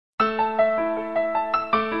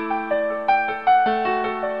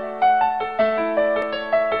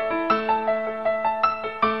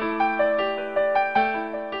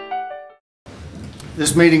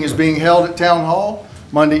This meeting is being held at Town Hall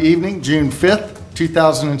Monday evening, June 5th,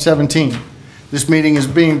 2017. This meeting is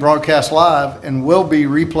being broadcast live and will be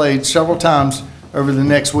replayed several times over the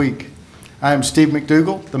next week. I am Steve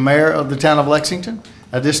McDougall, the mayor of the town of Lexington.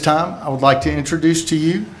 At this time, I would like to introduce to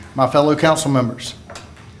you my fellow council members.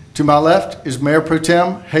 To my left is Mayor Pro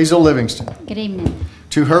Tem Hazel Livingston. Good evening.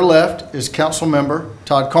 To her left is Council Member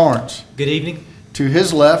Todd Carnes. Good evening. To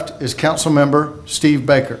his left is Council Member Steve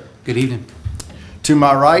Baker. Good evening. To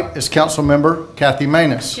my right is Council Member Kathy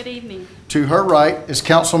Maness. Good evening. To her right is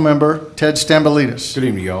Council Member Ted Stambolitis. Good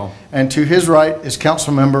evening, y'all. And to his right is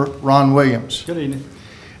Council Member Ron Williams. Good evening.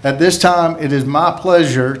 At this time, it is my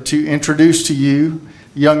pleasure to introduce to you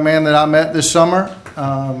a young man that I met this summer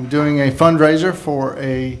doing a fundraiser for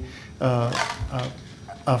a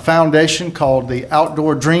foundation called the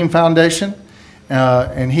Outdoor Dream Foundation.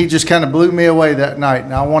 And he just kind of blew me away that night.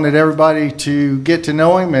 And I wanted everybody to get to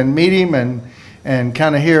know him and meet him and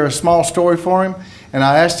kind of hear a small story for him. And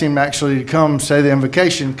I asked him actually to come say the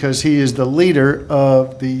invocation because he is the leader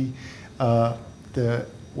of the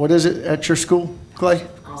what is it at your school, Clay?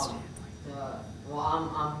 I'm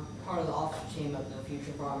part of the officer team of the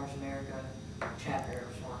Future Farmers America chapter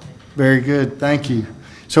of Swansea. Very good, thank you.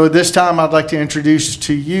 So at this time, I'd like to introduce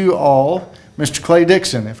to you all Mr. Clay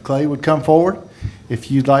Dixon. If Clay would come forward. If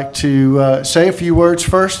you'd like to say a few words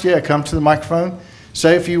first, yeah, come to the microphone.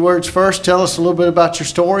 Say a few words first. Tell us a little bit about your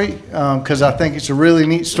story, because I think it's a really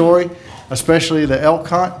neat story, especially the elk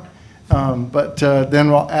hunt. But then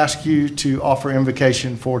we'll ask you to offer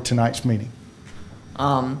invocation for tonight's meeting.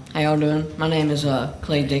 How y'all doing? My name is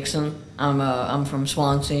Clay Dixon. I'm from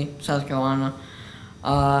Swansea, South Carolina.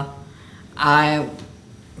 I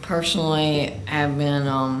personally have been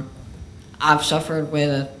I've suffered with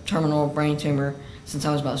a terminal brain tumor since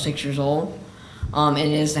I was about 6 years old. It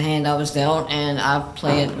is the hand I was dealt, and I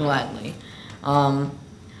play it gladly.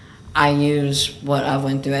 I use what I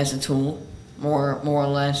went through as a tool, more or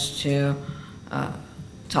less, to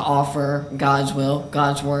offer God's will,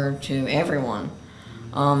 God's word to everyone.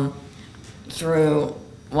 Through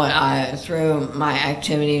my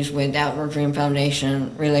activities with Outdoor Dream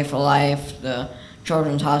Foundation, Relay for Life, the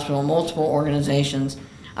Children's Hospital, multiple organizations,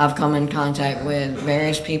 I've come in contact with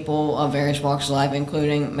various people of various walks of life,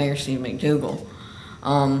 including Mayor Steve McDougall.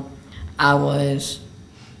 I'm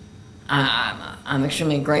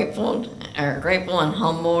extremely grateful and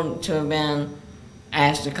humbled to have been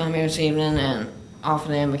asked to come here this evening and offer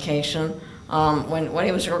the invocation. What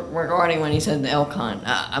he was regarding when he said the elk hunt,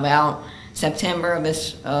 about September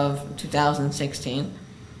of 2016,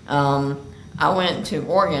 I went to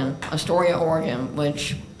Oregon, Astoria, Oregon,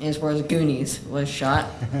 which is where the Goonies was shot,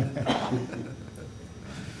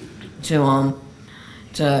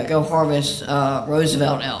 to go harvest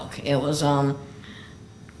Roosevelt elk. It was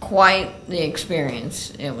quite the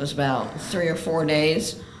experience. It was about 3 or 4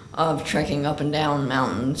 days of trekking up and down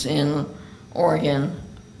mountains in Oregon,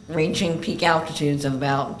 reaching peak altitudes of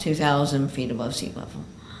about 2,000 feet above sea level.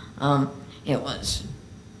 It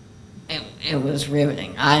was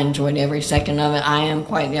riveting. I enjoyed every second of it. I am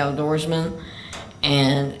quite the outdoorsman,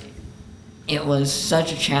 and it was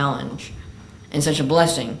such a challenge and such a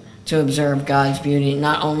blessing to observe God's beauty,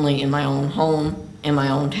 not only in my own home, in my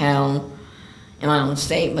own town, in my own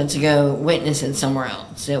state, but to go witness it somewhere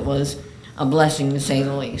else. It was a blessing, to say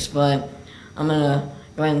the least. But I'm going to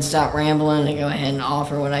go ahead and stop rambling and go ahead and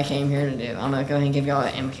offer what I came here to do. I'm going to go ahead and give y'all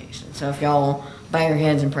an invocation. So if y'all bow your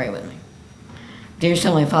heads and pray with me. Dear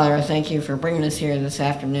Heavenly Father, I thank you for bringing us here this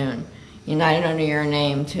afternoon, united under your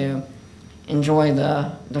name to enjoy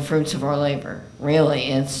the fruits of our labor.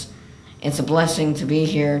 Really, it's a blessing to be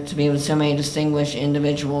here, to be with so many distinguished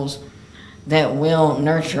individuals that will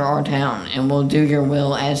nurture our town and will do your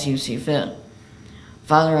will as you see fit.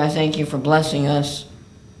 Father, I thank you for blessing us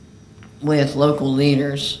with local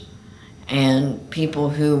leaders and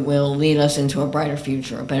people who will lead us into a brighter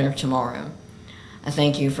future, a better tomorrow. I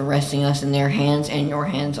thank you for resting us in their hands and your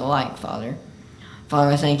hands alike, Father.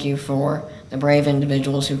 Father, I thank you for the brave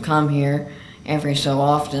individuals who come here every so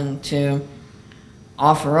often to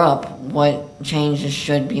offer up what changes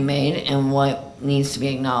should be made and what needs to be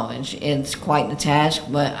acknowledged. It's quite the task,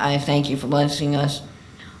 but I thank you for blessing us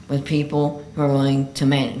with people who are willing to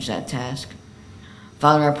manage that task.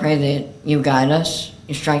 Father, I pray that you guide us,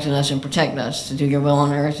 you strengthen us, and protect us to do your will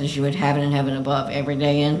on earth as you would have it in heaven above, every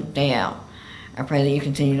day in, day out. I pray that you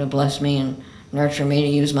continue to bless me and nurture me to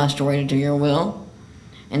use my story to do your will,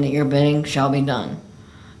 and that your bidding shall be done.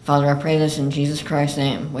 Father, I pray this in Jesus Christ's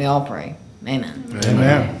name. We all pray. Amen.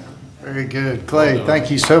 Amen. Very good. Clay, thank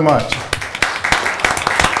you so much.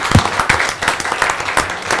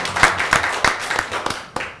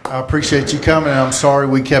 I appreciate you coming, and I'm sorry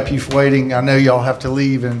we kept you waiting. I know y'all have to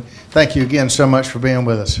leave, and thank you again so much for being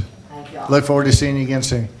with us. Thank y'all. Look forward to seeing you again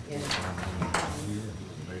soon. Yes.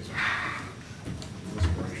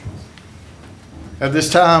 At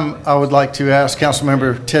this time, I would like to ask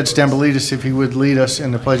Councilmember Ted Stambolitis if he would lead us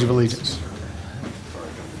in the Pledge of Allegiance.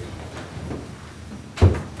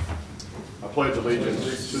 I pledge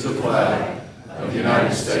allegiance to the flag of the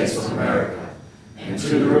United States of America and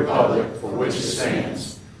to the republic for which it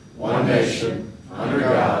stands, one nation, under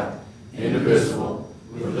God, indivisible,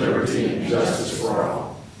 with liberty and justice for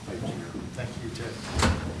all. Thank you, Ted.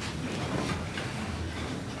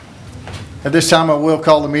 At this time, I will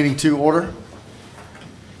call the meeting to order.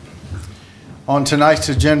 On tonight's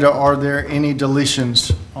agenda, are there any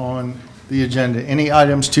deletions on the agenda? Any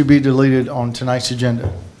items to be deleted on tonight's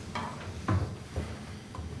agenda?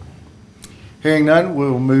 Hearing none,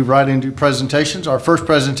 we'll move right into presentations. Our first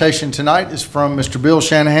presentation tonight is from Mr. Bill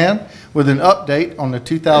Shanahan with an update on the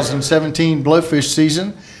 2017 Blowfish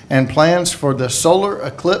season and plans for the solar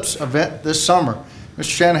eclipse event this summer.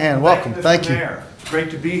 Mr. Shanahan, welcome. Thank you. Mayor,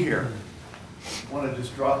 great to be here. I want to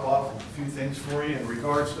just drop off a few things for you in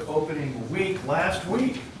regards to opening week last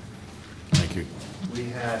week. Thank you. We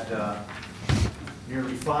had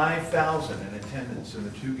nearly 5,000 in attendance in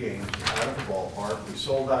the two games out of the ballpark. We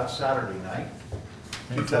sold out Saturday night,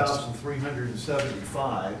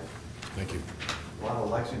 2,375. Thank you. A lot of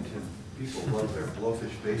Lexington people love their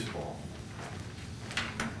Blowfish baseball.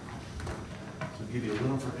 So give you a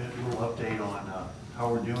little update on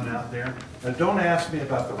how we're doing out there. Now, don't ask me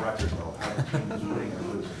about the record though, how the team is winning or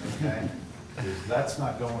losing, okay? Because that's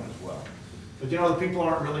not going as well. But you know, the people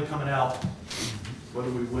aren't really coming out, whether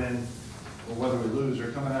we win or whether we lose.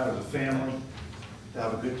 They're coming out as a family to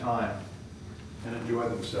have a good time and enjoy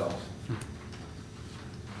themselves.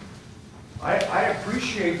 I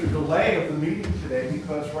appreciate the delay of the meeting today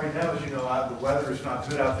because right now, as you know, the weather is not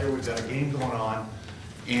good out there. We've got a game going on.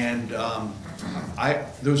 And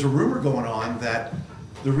there was a rumor going on that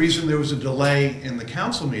the reason there was a delay in the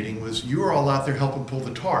council meeting was you were all out there helping pull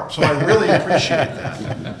the tarp. So I really appreciate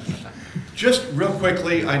that. Just real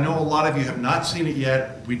quickly, I know a lot of you have not seen it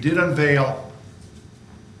yet. We did unveil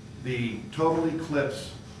the Total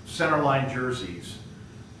Eclipse centerline jerseys,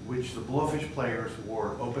 which the Blowfish players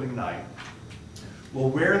wore opening night. We'll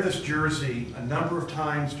wear this jersey a number of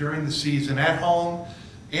times during the season at home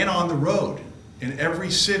and on the road in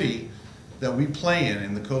every city that we play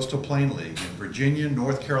in the Coastal Plain League, in Virginia,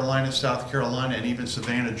 North Carolina, South Carolina, and even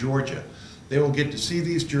Savannah, Georgia. They will get to see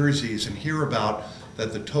these jerseys and hear about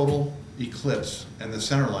that the Total Eclipse and the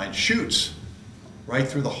centerline shoots right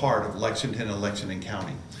through the heart of Lexington and Lexington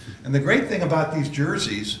County. And the great thing about these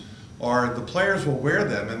jerseys are the players will wear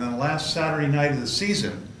them, and then the last Saturday night of the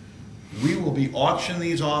season, we will be auctioning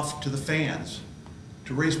these off to the fans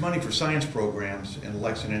to raise money for science programs in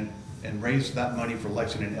Lexington and raise that money for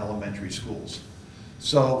Lexington elementary schools.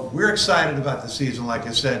 So we're excited about the season. Like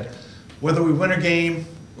I said, whether we win a game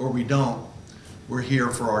or we don't, we're here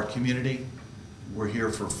for our community. We're here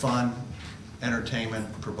for fun,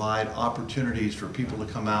 entertainment, provide opportunities for people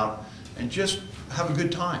to come out and just have a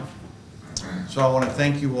good time. So I want to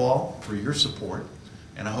thank you all for your support,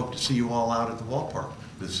 and I hope to see you all out at the ballpark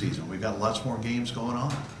this season. We've got lots more games going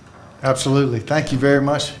on. Absolutely. Thank you very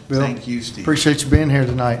much, Bill. Thank you, Steve. Appreciate you being here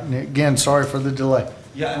tonight. And again, sorry for the delay.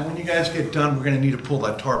 Yeah, and when you guys get done, we're going to need to pull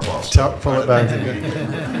that tarp off. Pull it back.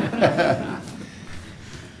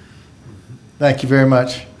 Thank you very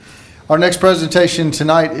much. Our next presentation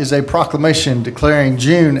tonight is a proclamation declaring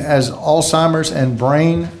June as Alzheimer's and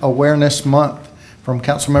Brain Awareness Month from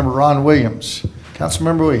Councilmember Ron Williams.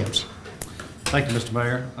 Councilmember Williams. Thank you, Mr.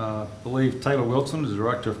 Mayor. I believe Taylor Wilson is the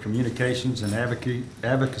Director of Communications and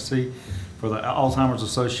Advocacy for the Alzheimer's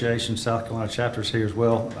Association South Carolina chapter is here as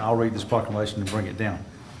well. I'll read this proclamation and bring it down.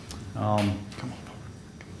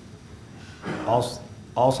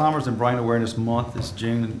 Alzheimer's and Brain Awareness Month is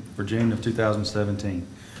June of 2017.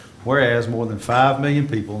 Whereas more than 5 million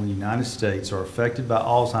people in the United States are affected by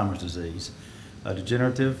Alzheimer's disease, a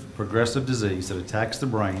degenerative progressive disease that attacks the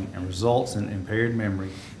brain and results in impaired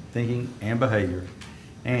memory, thinking, and behavior.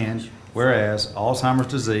 And whereas Alzheimer's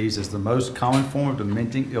disease is the most common form of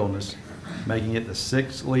dementing illness, making it the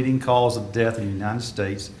 6th leading cause of death in the United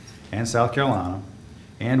States and South Carolina.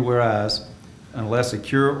 And whereas unless a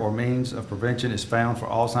cure or means of prevention is found for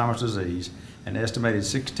Alzheimer's disease, an estimated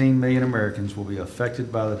 16 million Americans will be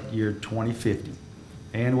affected by the year 2050.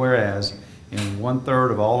 And whereas in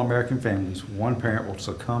 1/3 of all American families, one parent will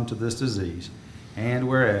succumb to this disease. And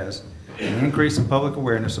whereas an increase in public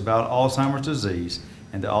awareness about Alzheimer's disease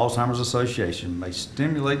and the Alzheimer's Association may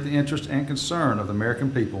stimulate the interest and concern of the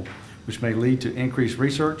American people which may lead to increased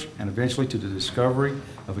research and eventually to the discovery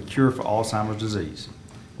of a cure for Alzheimer's disease.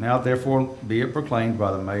 Now therefore be it proclaimed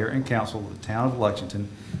by the Mayor and Council of the Town of Lexington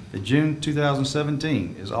that June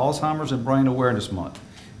 2017 is Alzheimer's and Brain Awareness Month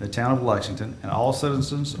in the Town of Lexington, and all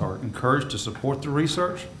citizens are encouraged to support the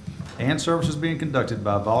research and services being conducted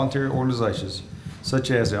by voluntary organizations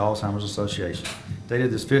such as the Alzheimer's Association.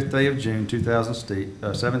 Dated this 5th day of June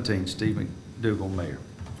 2017, Steve McDougall, Mayor.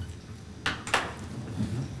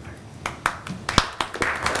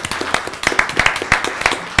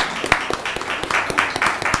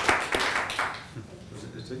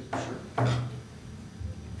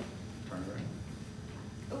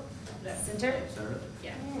 Center?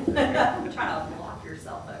 Yeah. Try to block your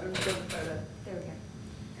cell phone. There we go. There we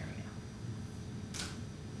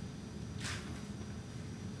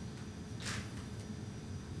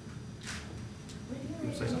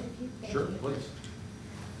go. Say something? Sure, please.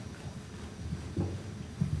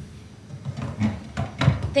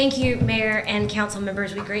 Thank you, Mayor and council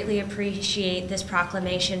members. We greatly appreciate this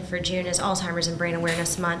proclamation for June as Alzheimer's and Brain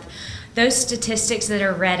Awareness Month. Those statistics that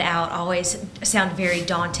are read out always sound very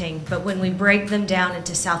daunting, but when we break them down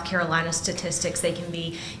into South Carolina statistics, they can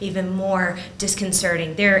be even more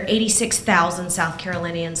disconcerting. There are 86,000 South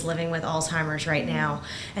Carolinians living with Alzheimer's right now,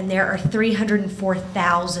 and there are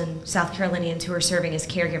 304,000 South Carolinians who are serving as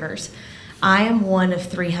caregivers. I am one of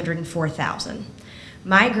 304,000.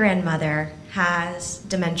 My grandmother has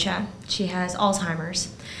dementia. She has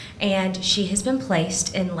Alzheimer's, and she has been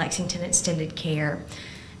placed in Lexington Extended Care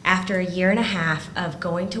after a year and a half of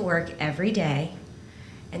going to work every day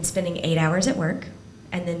and spending 8 hours at work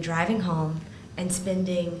and then driving home and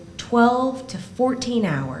spending 12 to 14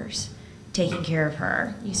 hours taking care of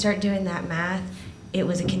her. You start doing that math, it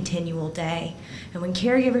was a continual day. And when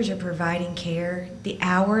caregivers are providing care, the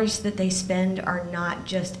hours that they spend are not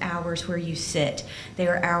just hours where you sit. They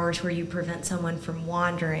are hours where you prevent someone from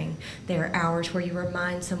wandering. They are hours where you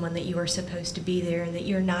remind someone that you are supposed to be there and that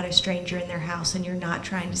you're not a stranger in their house and you're not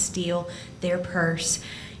trying to steal their purse.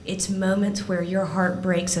 It's moments where your heart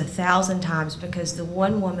breaks 1,000 times because the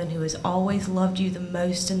one woman who has always loved you the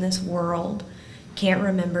most in this world can't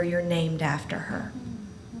remember you're named after her.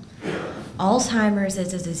 Alzheimer's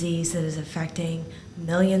is a disease that is affecting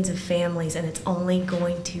millions of families, and it's only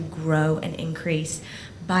going to grow and increase.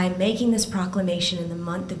 By making this proclamation in the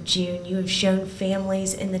month of June, you have shown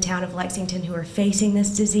families in the town of Lexington who are facing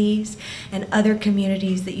this disease and other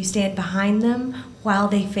communities that you stand behind them while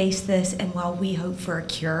they face this and while we hope for a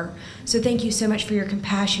cure. So thank you so much for your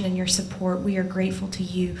compassion and your support. We are grateful to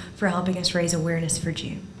you for helping us raise awareness for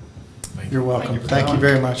June. You're welcome. Thank you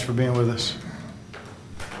very much for being with us.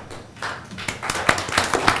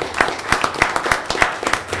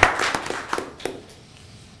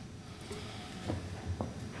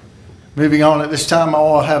 Moving on, at this time, I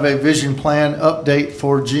will have a vision plan update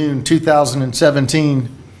for June 2017.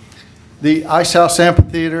 The Ice House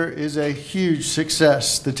Amphitheater is a huge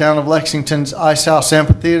success. The town of Lexington's Ice House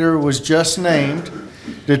Amphitheater was just named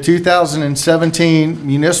the 2017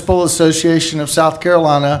 Municipal Association of South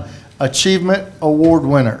Carolina Achievement Award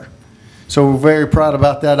winner. So we're very proud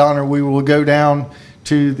about that honor. We will go down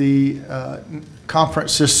to the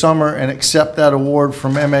conference this summer and accept that award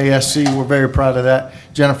from MASC. We're very proud of that.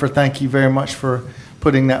 Jennifer, thank you very much for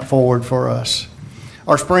putting that forward for us.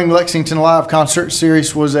 Our Spring Lexington Live concert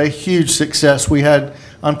series was a huge success. We had,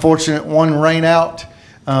 unfortunate one rain out,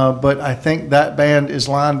 but I think that band is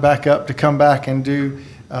lined back up to come back and do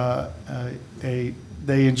they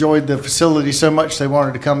enjoyed the facility so much they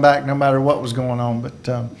wanted to come back no matter what was going on, but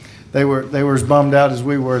they were as bummed out as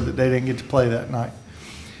we were that they didn't get to play that night.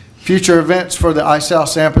 Future events for the Ice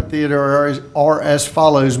House Amphitheater are as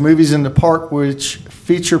follows. Movies in the Park, which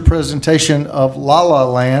feature presentation of La La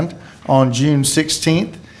Land on June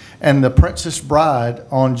 16th and The Princess Bride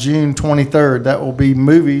on June 23rd. That will be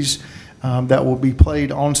movies that will be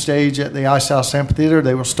played on stage at the Ice House Amphitheater.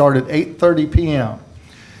 They will start at 8:30 p.m.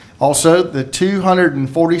 Also, the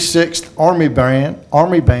 246th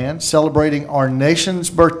Army Band celebrating our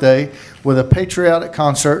nation's birthday with a patriotic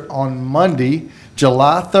concert on Monday,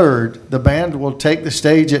 July 3rd. The band will take the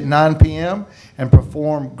stage at 9 p.m. and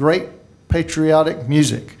perform great patriotic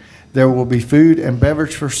music. There will be food and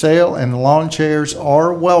beverage for sale, and lawn chairs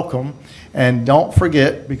are welcome. And don't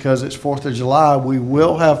forget, because it's 4th of July, we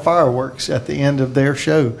will have fireworks at the end of their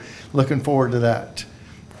show. Looking forward to that.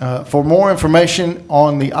 For more information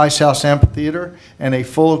on the Ice House Amphitheater and a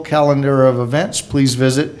full calendar of events, please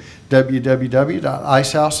visit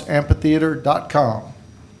www.icehouseamphitheater.com.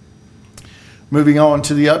 Moving on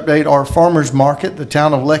to the update, our farmers market, the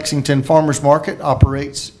town of Lexington Farmers Market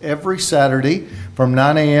operates every Saturday from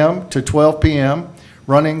 9 a.m. to 12 p.m.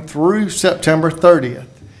 running through September 30th,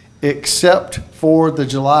 except for the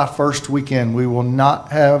July 1st weekend. We will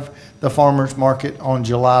not have the farmers market on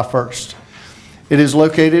July 1st. It is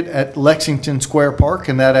located at Lexington Square Park,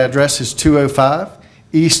 and that address is 205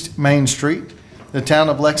 East Main Street. The Town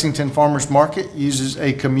of Lexington Farmers Market uses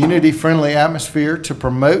a community-friendly atmosphere to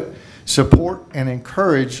promote, support, and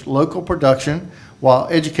encourage local production while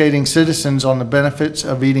educating citizens on the benefits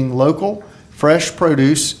of eating local, fresh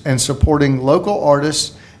produce and supporting local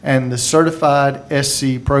artists and the Certified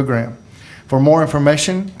SC program. For more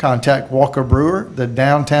information, contact Walker Brewer, the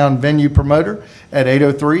downtown venue promoter, at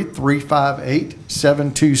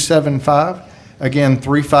 803-358-7275. Again,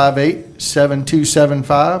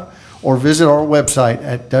 358-7275, or visit our website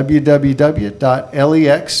at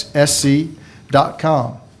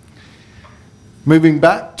www.lexsc.com. Moving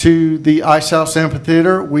back to the Ice House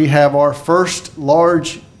Amphitheater, we have our first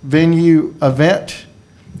large venue event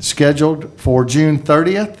scheduled for June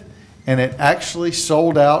 30th, and it actually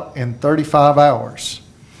sold out in 35 hours.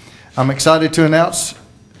 I'm excited to announce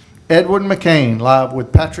Edwin McCain, live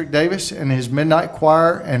with Patrick Davis and his Midnight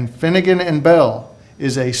Choir and Finnegan and Bell,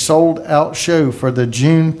 is a sold-out show for the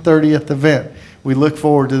June 30th event. We look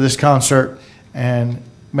forward to this concert, and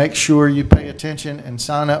make sure you pay attention and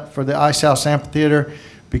sign up for the Ice House Amphitheater,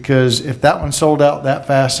 because if that one sold out that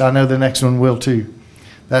fast, I know the next one will too.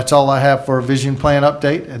 That's all I have for a vision plan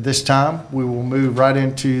update. At this time, we will move right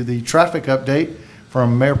into the traffic update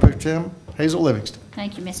from Mayor Pro Tem Hazel Livingston.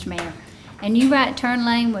 Thank you, Mr. Mayor. A new right turn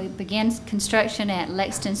lane will begin construction at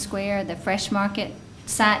Lexington Square, the Fresh Market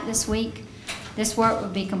site, this week. This work will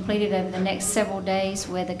be completed over the next several days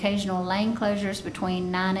with occasional lane closures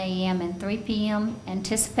between 9 a.m. and 3 p.m.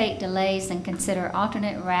 Anticipate delays and consider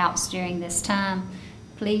alternate routes during this time.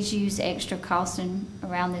 Please use extra caution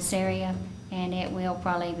around this area, and it will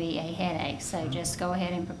probably be a headache, so just go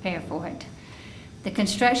ahead and prepare for it. The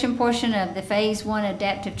construction portion of the Phase 1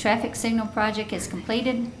 Adaptive Traffic Signal Project is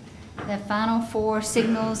completed. The final 4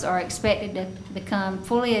 signals are expected to become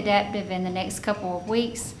fully adaptive in the next couple of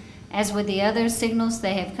weeks. As with the other signals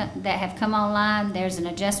that have come online, there's an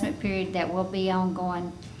adjustment period that will be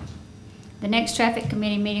ongoing. The next Traffic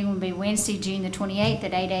Committee meeting will be Wednesday, June the 28th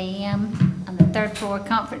at 8 a.m. on the 3rd floor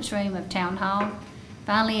conference room of Town Hall.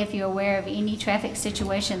 Finally, if you're aware of any traffic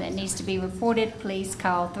situation that needs to be reported, please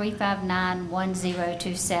call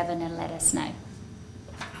 359-1027 and let us know.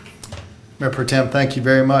 Mayor Pro Tem, thank you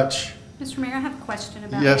very much. Mr. Mayor, I have a question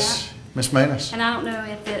about that. Yes, Ms. Manus. And I don't know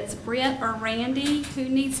if it's Britt or Randy who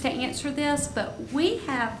needs to answer this, but we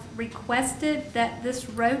have requested that this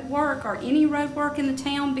road work or any road work in the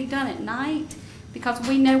town be done at night, because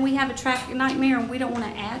we know we have a traffic nightmare and we don't want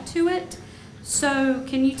to add to it. So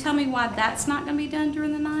can you tell me why that's not going to be done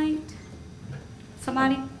during the night?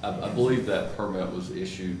 Somebody? I believe that permit was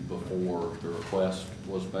issued before the request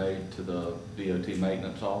was made to the DOT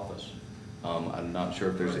maintenance office. I'm not sure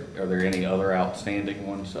if are there any other outstanding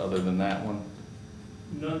ones other than that one?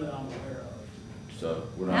 None that I'm aware of. So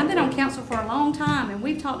we're not. I've been on council for a long time, and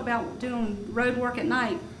we've talked about doing road work at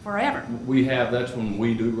night forever. We have, that's when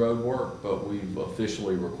we do road work, but we've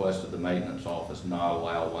officially requested the maintenance office not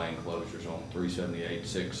allow lane closures on 378,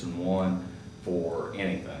 6, and 1 for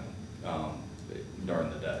anything during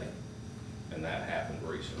the day. And that happened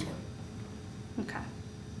recently. Okay.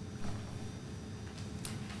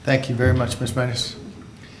 Thank you very much, Ms. Manus.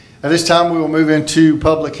 At this time, we will move into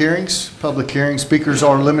public hearings. Public hearing speakers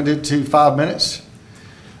are limited to 5 minutes.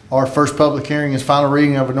 Our first public hearing is final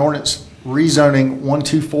reading of an ordinance rezoning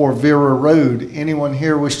 124 Vera Road. Anyone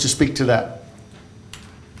here wish to speak to that?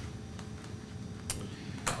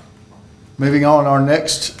 Moving on, our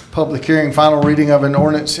next public hearing, final reading of an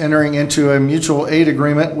ordinance entering into a mutual aid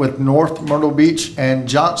agreement with North Myrtle Beach and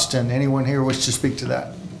Johnston. Anyone here wish to speak to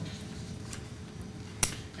that?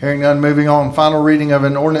 Hearing none, moving on, final reading of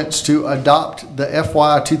an ordinance to adopt the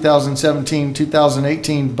FY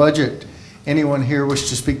 2017-2018 budget. Anyone here wish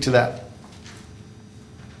to speak to that?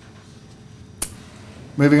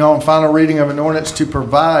 Moving on, final reading of an ordinance to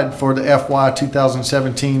provide for the FY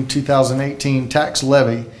 2017-2018 tax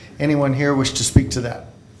levy. Anyone here wish to speak to that?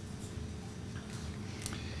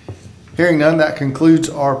 Hearing none, that concludes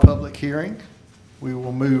our public hearing. We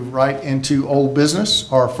will move right into old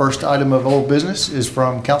business. Our first item of old business is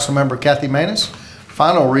from Councilmember Kathy Manus.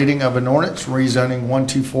 Final reading of an ordinance rezoning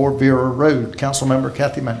 124 Vera Road. Councilmember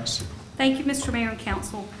Kathy Manus. Thank you, Mr. Mayor and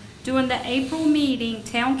Council. During the April meeting,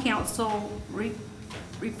 Town Council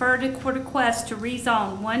referred a request to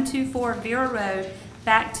rezone 124 Vera Road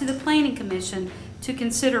back to the Planning Commission to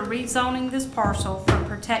consider rezoning this parcel from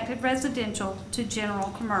protected residential to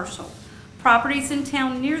general commercial. Properties in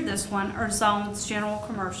town near this one are zoned general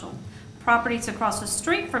commercial. Properties across the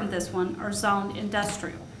street from this one are zoned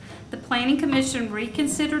industrial. The Planning Commission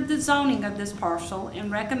reconsidered the zoning of this parcel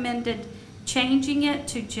and recommended changing it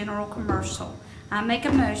to general commercial. I make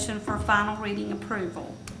a motion for final reading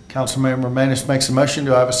approval. Councilmember Manis makes a motion.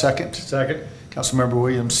 Do I have a second? Second. Councilmember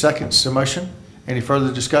Williams seconds the motion. Any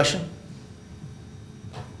further discussion?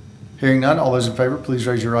 Hearing none, all those in favor, please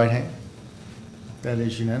raise your right hand. That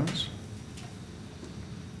is unanimous.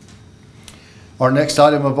 Our next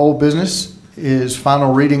item of old business is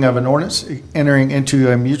final reading of an ordinance entering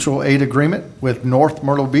into a mutual aid agreement with North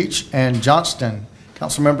Myrtle Beach and Johnston.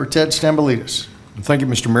 Councilmember Ted Stambolitis. Thank you,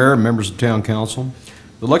 Mr. Mayor and members of Town Council.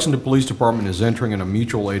 The Lexington Police Department is entering in a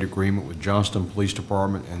mutual aid agreement with Johnston Police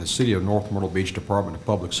Department and the City of North Myrtle Beach Department of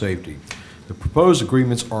Public Safety. The proposed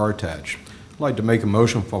agreements are attached. I'd like to make a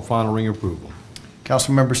motion for final reading approval.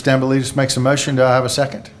 Councilmember Stambolitis makes a motion. Do I have a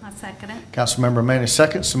second? I second it. Councilmember Manis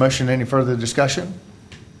seconds the motion. Any further discussion?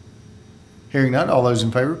 Hearing none, all those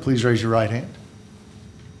in favor, please raise your right hand.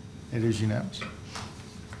 It is unanimous.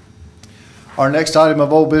 Our next item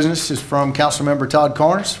of old business is from Councilmember Todd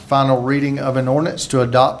Carnes, final reading of an ordinance to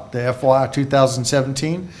adopt the FY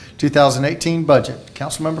 2017-2018 budget.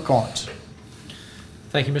 Councilmember Carnes.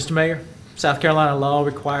 Thank you, Mr. Mayor. South Carolina law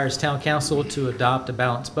requires Town Council to adopt a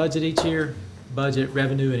balanced budget each year. Budget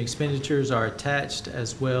revenue and expenditures are attached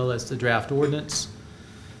as well as the draft ordinance.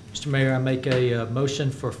 Mr. Mayor, I make a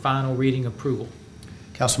motion for final reading approval.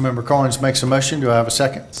 Councilmember Carnes makes a motion. Do I have a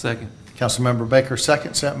second? Second. Councilmember Baker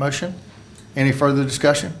seconds that motion. Any further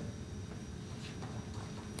discussion?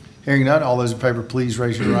 Hearing none, all those in favor, please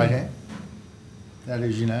raise your right hand. That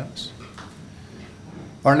is unanimous.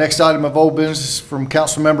 Our next item of old business is from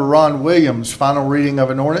Councilmember Ron Williams, final reading of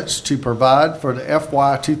an ordinance to provide for the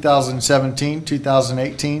FY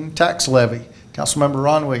 2017-2018 tax levy. Councilmember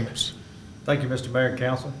Ron Williams. Thank you, Mr. Mayor and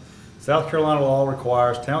Council. South Carolina law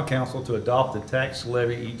requires Town Council to adopt the tax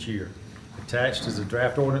levy each year. Attached is a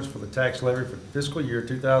draft ordinance for the tax levy for fiscal year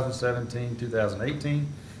 2017-2018.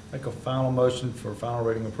 Make a final motion for final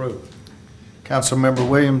reading approval. Councilmember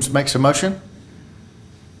Williams makes a motion.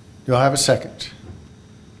 Do I have a second?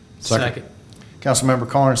 Second. Councilmember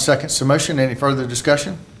Carnes seconds the motion. Any further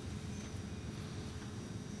discussion?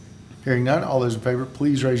 Hearing none, all those in favor,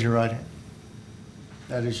 please raise your right hand.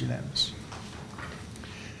 That is unanimous.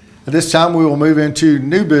 At this time, we will move into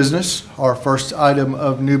new business. Our first item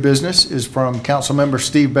of new business is from Councilmember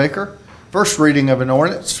Steve Baker. First reading of an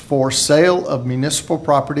ordinance for sale of municipal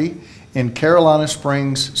property in Carolina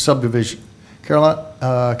Springs subdivision.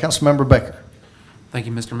 Councilmember Baker. Thank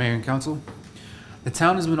you, Mr. Mayor and Council. The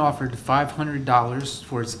town has been offered $500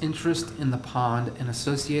 for its interest in the pond and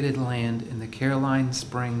associated land in the Caroline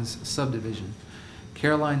Springs subdivision.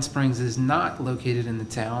 Caroline Springs is not located in the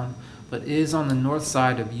town, but is on the north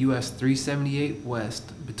side of US 378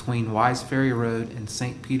 West between Wise Ferry Road and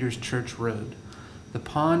St. Peter's Church Road. The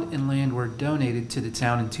pond and land were donated to the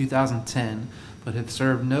town in 2010, but have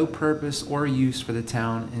served no purpose or use for the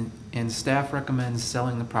town, and staff recommends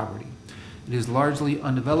selling the property. It is largely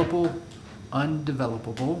undevelopable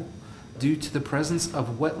due to the presence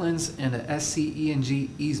of wetlands and a SCE&G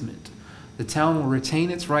easement. The town will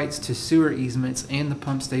retain its rights to sewer easements and the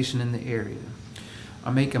pump station in the area. I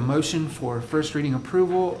make a motion for first reading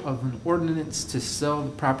approval of an ordinance to sell the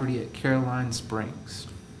property at Caroline Springs.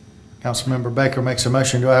 Councilmember Baker makes a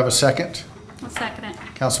motion. Do I have a second? I'll second it.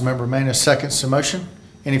 Councilmember Manis seconds the motion.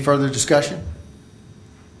 Any further discussion?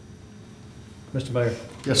 Mr. Mayor.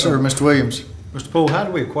 Yes, sir. Mr. Williams. Mr. Poole, how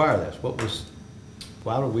did we acquire this?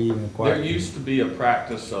 Why did we even acquire There it? used to be a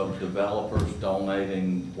practice of developers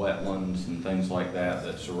donating wetlands and things like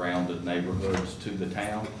that surrounded neighborhoods to the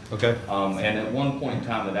town. Okay. And at one point in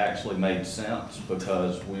time, it actually made sense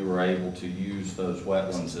because we were able to use those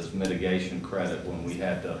wetlands as mitigation credit when we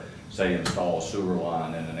had to, say, install a sewer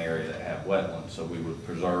line in an area that had wetlands. So we would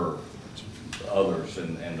preserve others,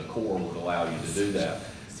 and the Corps would allow you to do that.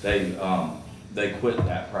 They quit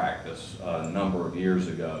that practice a number of years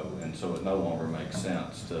ago, and so it no longer makes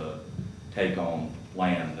sense to take on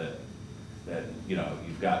land that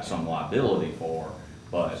you've got some liability for,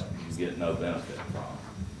 but you get no benefit from.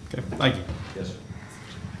 Okay, thank you. Yes, sir.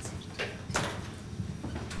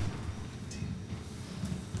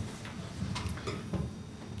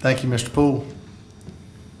 Thank you, Mr. Poole.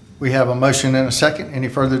 We have a motion and a second. Any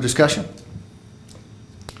further discussion?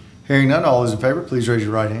 Hearing none, all those in favor, please raise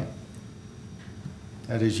your right hand.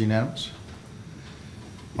 That is unanimous.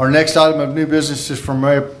 Our next item of new business is from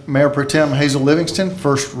Mayor Pro Tem Hazel Livingston.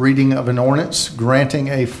 First reading of an ordinance granting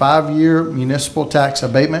a 5-year municipal tax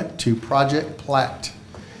abatement to Project Platte.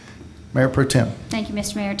 Mayor Pro Tem. Thank you,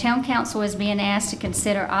 Mr. Mayor. Town Council is being asked to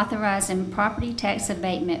consider authorizing property tax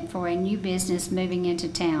abatement for a new business moving into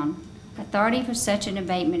town. Authority for such an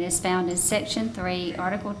abatement is found in Section 3,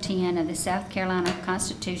 Article 10 of the South Carolina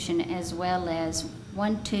Constitution, as well as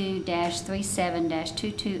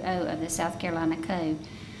 12-37-220 of the South Carolina Code.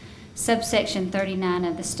 Subsection 39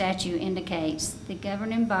 of the statute indicates the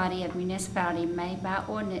governing body of municipality may by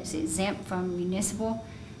ordinance exempt from municipal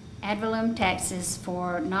ad valorem taxes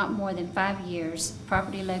for not more than 5 years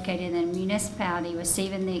property located in a municipality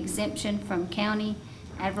receiving the exemption from county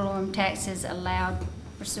ad valorem taxes allowed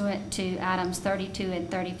pursuant to items 32 and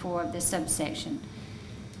 34 of the subsection.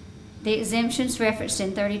 The exemptions referenced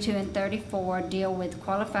in 32 and 34 deal with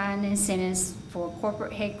qualifying incentives for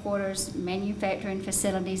corporate headquarters, manufacturing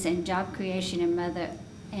facilities, and job creation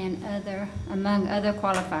among other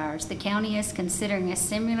qualifiers. The county is considering a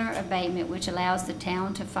similar abatement which allows the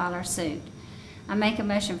town to follow suit. I make a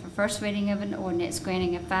motion for first reading of an ordinance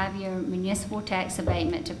granting a 5-year municipal tax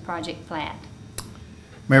abatement to Project Plat.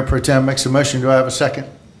 Mayor Pro Tem makes a motion. Do I have a second?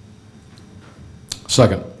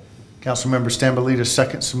 Second. Councilmember Stambolitis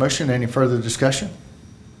seconds the motion. Any further discussion?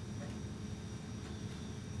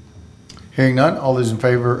 Hearing none, all those in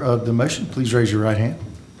favor of the motion, please raise your right hand.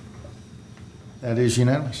 That is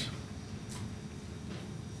unanimous.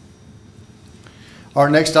 Our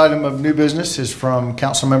next item of new business is from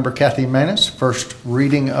Councilmember Kathy Manis, first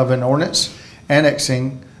reading of an ordinance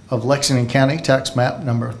annexing of Lexington County tax map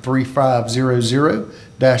number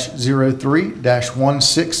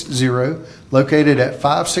 3500-03-160 located at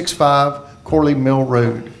 565 Corley Mill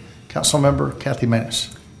Road. Councilmember Kathy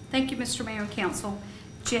Manis. Thank you, Mr. Mayor and Council.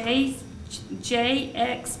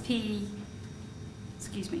 JZP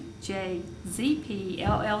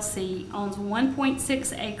LLC owns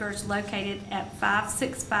 1.6 acres located at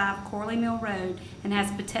 565 Corley Mill Road and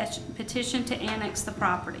has petitioned to annex the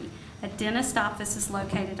property. A dentist office is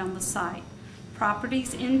located on the site.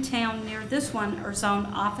 Properties in town near this one are zoned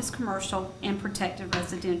office commercial and protected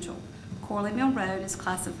residential. Corley Mill Road is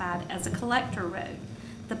classified as a collector road.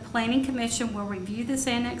 The Planning Commission will review this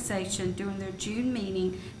annexation during their June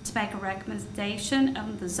meeting to make a recommendation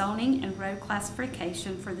of the zoning and road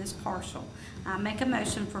classification for this parcel. I make a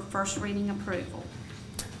motion for first reading approval.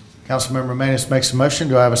 Councilmember Manis makes a motion.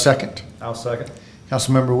 Do I have a second? I'll second.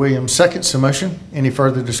 Councilmember Williams seconds the motion. Any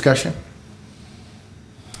further discussion?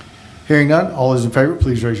 Hearing none, all those in favor,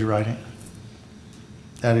 please raise your right hand.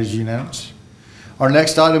 That is unanimous. Our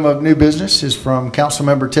next item of new business is from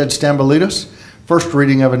Councilmember Ted Stambolitis, first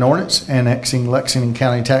reading of an ordinance annexing Lexington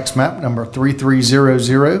County tax map number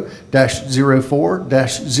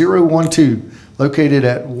 3300-04-012 located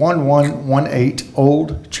at 1118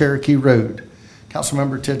 Old Cherokee Road.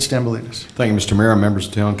 Councilmember Ted Stambolitis. Thank you, Mr. Mayor and members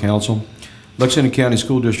of Town Council. Lexington County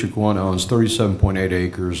School District 1 owns 37.8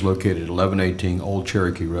 acres located at 1118 Old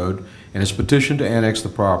Cherokee Road and has petitioned to annex the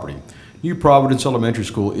property. New Providence Elementary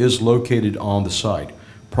School is located on the site.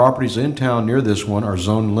 Properties in town near this one are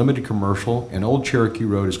zoned limited commercial, and Old Cherokee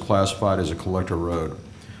Road is classified as a collector road.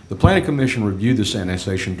 The Planning Commission reviewed this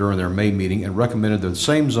annexation during their May meeting and recommended the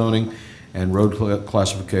same zoning and road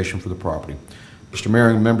classification for the property. Mr. Mayor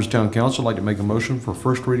and members of Town Council, I'd like to make a motion for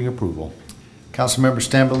first reading approval. Councilmember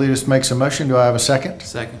Stambolitis makes a motion. Do I have a second?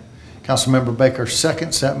 Second. Councilmember Baker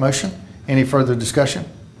seconds that motion. Any further discussion?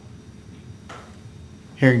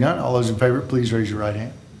 Hearing none, all those in favor, please raise your right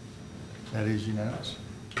hand. That is unanimous.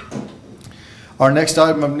 Our next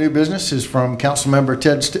item of new business is from Councilmember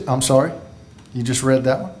I'm sorry, you just read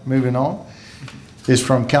that one. Moving on. Is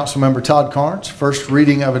from Councilmember Todd Carnes, first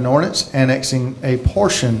reading of an ordinance annexing a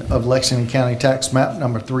portion of Lexington County tax map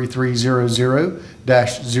number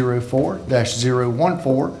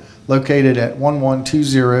 3300-04-014 located at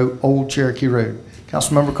 1120 Old Cherokee Road.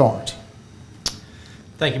 Councilmember Carnes.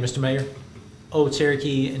 Thank you, Mr. Mayor. Old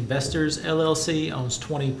Cherokee Investors LLC owns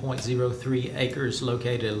 20.03 acres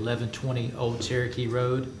located at 1120 Old Cherokee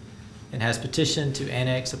Road and has petitioned to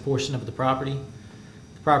annex a portion of the property.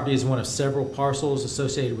 The property is one of several parcels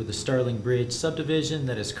associated with the Sterling Bridge subdivision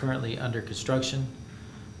that is currently under construction.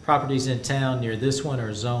 Properties in town near this one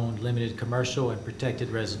are zoned limited commercial and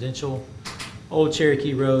protected residential. Old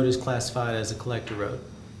Cherokee Road is classified as a collector road.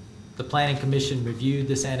 The Planning Commission reviewed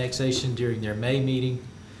this annexation during their May meeting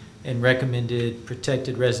and recommended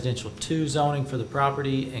protected residential 2 zoning for the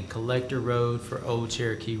property and collector road for Old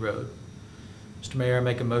Cherokee Road. Mr. Mayor, I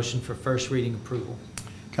make a motion for first reading approval.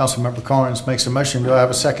 Councilmember Carnes makes a motion. Do I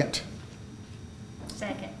have a second?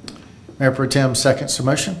 Second. Mayor Pro Tem seconds the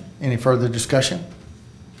motion. Any further discussion?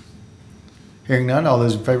 Hearing none, all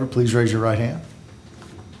those in favor, please raise your right hand.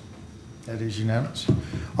 That is unanimous.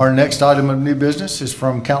 Our next item of new business is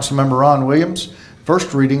from Councilmember Ron Williams,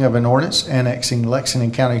 First reading of an ordinance annexing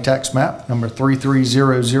Lexington County Tax Map number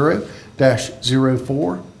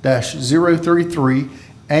 3300-04-033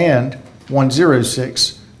 and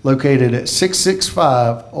 106 located at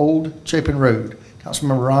 665 Old Chapin Road.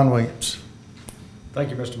 Councilmember Ron Williams. Thank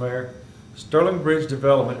you, Mr. Mayor. Sterling Bridge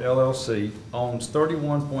Development LLC owns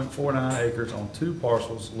 31.49 acres on 2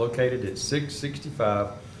 parcels located at 665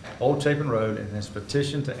 Old Chapin Road and has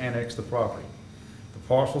petitioned to annex the property. The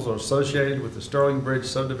parcels are associated with the Sterling Bridge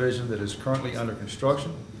subdivision that is currently under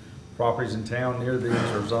construction. Properties in town near these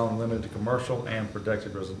are zoned limited to commercial and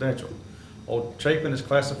protected residential. Old Chapin is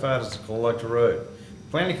classified as a collector road.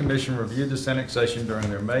 The Planning Commission reviewed this annexation during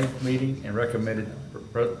their May meeting and recommended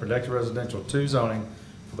protected residential 2 zoning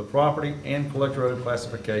for the property and collector road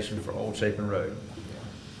classification for Old Chapin Road.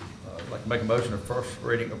 I'd like to make a motion of first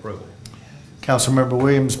reading approval. Councilmember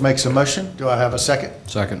Williams makes a motion. Do I have a second?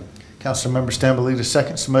 Second. Councilmember Stambolitis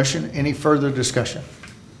seconds the motion. Any further discussion?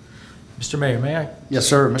 Mr. Mayor, may I? Yes,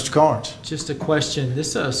 sir. Mr. Carnes. Just a question.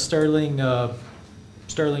 This Sterling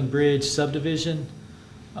Bridge subdivision,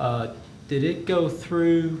 did it go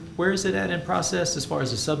through, where is it at in process as far as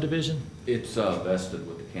the subdivision? It's vested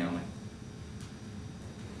with the county.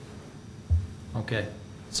 Okay.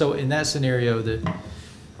 So in that scenario,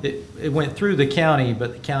 it went through the county,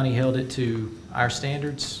 but the county held it to our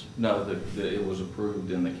standards? No, it was approved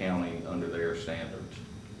in the county under their standards.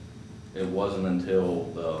 It wasn't until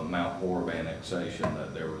the Mount Horeb annexation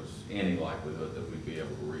that there was any likelihood that we'd be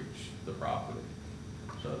able to reach the property.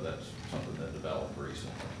 So that's something that developed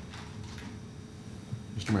recently.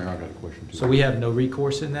 Mr. Mayor, I got a question too. So we have no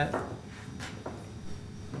recourse in that?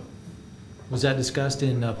 Was that discussed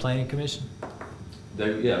in Planning Commission?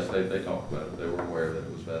 Yes, they talked about it. They were aware that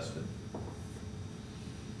it was vested.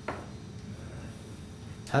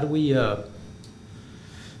 How do we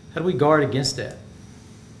guard against that?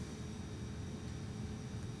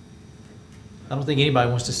 I don't think anybody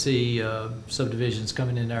wants to see subdivisions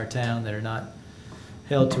coming into our town that are not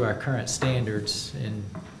held to our current standards. And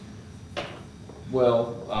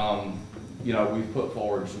well, you know, we've put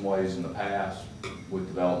forward some ways in the past with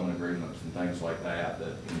development agreements and things like that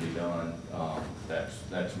that can be done.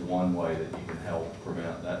 That's one way that you can help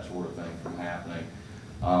prevent that sort of thing from happening.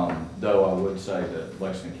 Though I would say that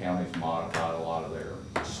Lexington County's modified a lot of their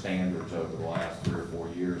standards over the last 3 or 4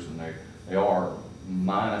 years, and they are,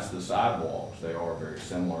 minus the sidewalks, they are very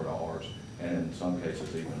similar to ours, and in some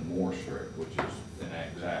cases even more strict, which is an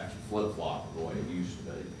exact flip-flop of the way it used to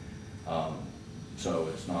be. So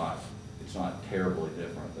it's not terribly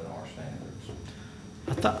different than our standards.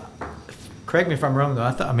 I thought, correct me if I'm wrong though,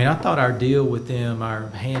 I thought our deal with them, our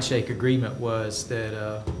handshake agreement was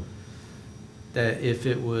that that if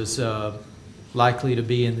it was likely to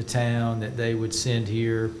be in the town, that they would send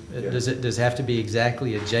here. Yeah. Does it have to be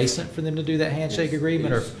exactly adjacent for them to do that handshake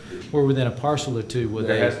agreement, or we're within a parcel or two?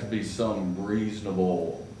 There has to be some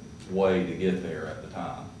reasonable way to get there at the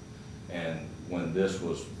time. And when this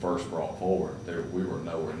was first brought forward, we were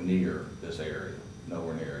nowhere near this area,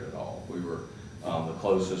 nowhere near it at all. We were, the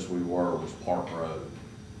closest we were was Park Road.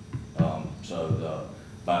 So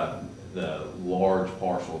by the large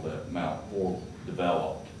parcel that Mount Horeb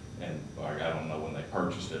developed, and I don't know when they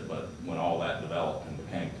purchased it, but when all that developed and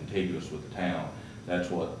became contiguous with the town, that's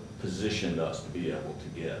what positioned us to be able to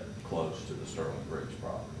get close to the Sterling Bridge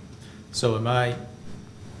property. So am I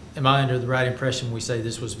under the right impression when we say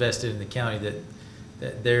this was vested in the county,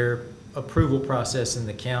 that their approval process in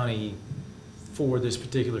the county for this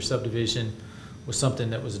particular subdivision was something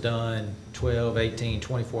that was done 12, 18,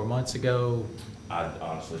 24 months ago? I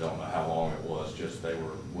honestly don't know how long it was, just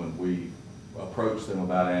when we approached them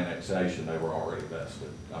about annexation, they were already vested.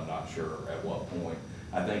 I'm not sure at what point.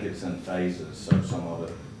 I think it's in phases, so some of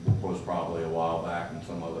it was probably a while back and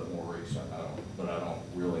some of it more recent. But I don't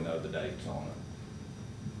really know the dates on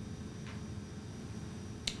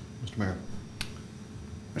it. Mr. Mayor.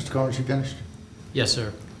 Mr. Carnes, you finished? Yes,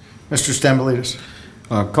 sir. Mr. Stambolitis.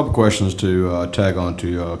 A couple questions to tag on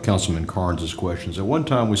to Councilman Carnes' questions. At one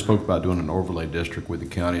time, we spoke about doing an overlay district with the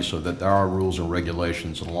county so that our rules and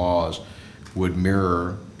regulations and laws would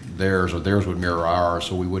mirror theirs, or theirs would mirror ours,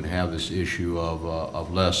 so we wouldn't have this issue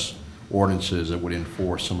of less ordinances that would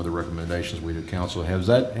enforce some of the recommendations we do council. Has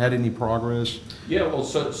that had any progress? Yeah, well,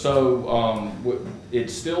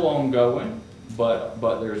 it's still ongoing,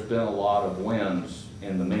 but there's been a lot of wins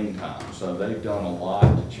in the meantime. So they've done a lot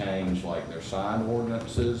to change like their sign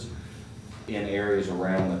ordinances in areas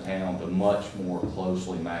around the town to much more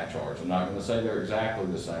closely match ours. I'm not going to say they're exactly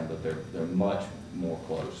the same, but they're much more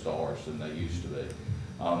close to ours than they used to be.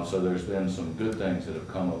 So there's been some good things that have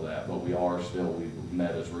come of that, but we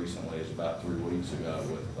met as recently as about 3 weeks ago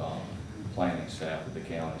with planning staff at the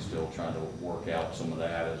county still trying to work out some of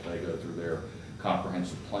that as they go through their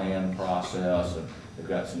comprehensive plan process, and they've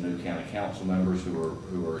got some new county council members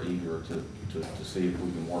who are eager to see if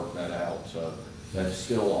we can work that out. So that's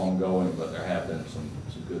still ongoing, but there have been some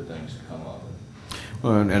good things to come of it.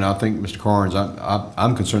 Well, and I think, Mr. Carnes,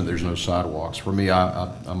 I'm concerned there's no sidewalks. For me,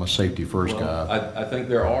 I'm a safety first guy. I think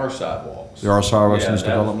there are sidewalks. There are sidewalks in this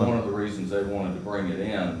Yeah, that was development? one of the reasons they wanted to bring it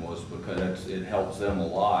in, was because it helps them a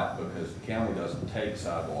lot, because the county doesn't take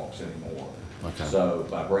sidewalks anymore. Okay. So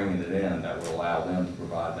by bringing it in, that would allow them to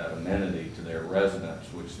provide that amenity to their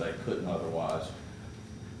residents, which they couldn't otherwise.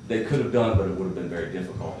 They could have done, but it would have been very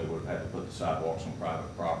difficult. They would have had to put the sidewalks on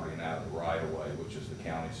private property and out of the right of way, which is the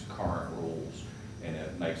county's current rules. And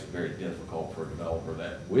it makes it very difficult for a developer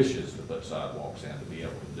that wishes to put sidewalks in to be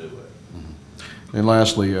able to do it. Mm-hmm. And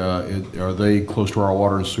lastly, are they close to our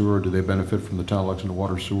water and sewer? Do they benefit from the town of Lexington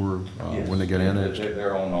water and sewer Yes. when they get annexed?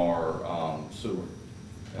 They're on our sewer,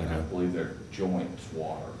 and I Okay. believe they're joint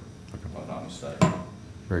water, if I'm not mistaken.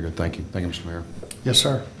 Very good. Thank you. Thank you, Mr. Mayor. Yes,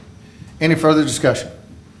 sir. Any further discussion?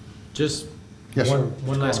 Just Yes, sir.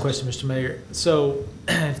 one last question, Mr. Mayor. So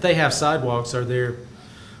if they have sidewalks, are there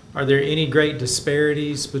any great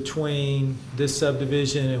disparities between this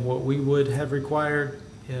subdivision and what we would have required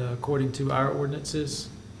according to our ordinances?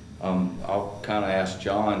 I'll kind of ask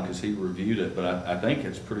John, because he reviewed it, but I think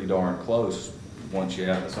it's pretty darn close once you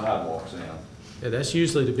have the sidewalks in. Yeah, that's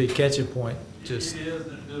usually the big catching point. Just It is,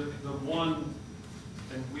 the one,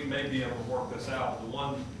 and we may be able to work this out, the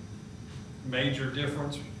one major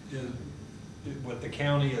difference is, with the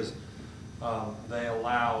county is, they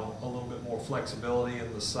allow a little bit more flexibility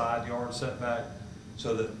in the side yard setback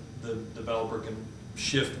so that the developer can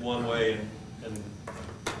shift one way and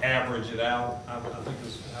average it out, I think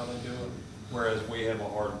is how they do it. Whereas we have a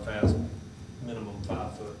hard and fast minimum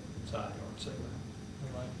 5-foot side yard setback.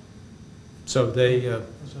 so they. Is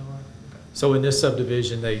that right? So in this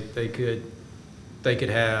subdivision, they could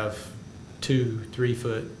have 2-3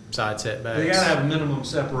 foot side setbacks. They gotta have a minimum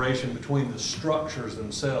separation between the structures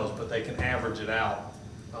themselves, but they can average it out,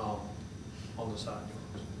 on the side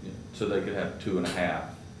yards. Yeah. So they could have 2.5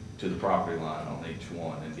 to the property line on each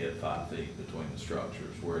one and get 5 feet between the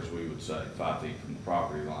structures, whereas we would say 5 feet from the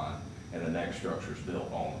property line, and the next structure is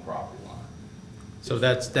built on the property line. So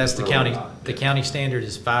that's the Really county, not. the county standard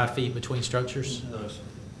is 5 feet between structures? No, sir.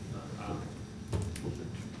 No,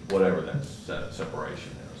 Whatever that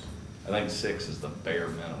separation is. I think 6 is the bare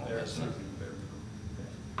minimum, isn't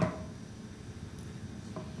it?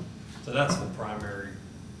 So that's the primary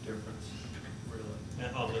difference, really,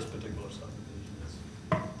 and on this particular subdivision, is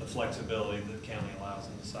the flexibility that county allows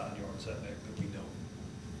in the side yard setback that we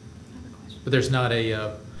don't. But there's not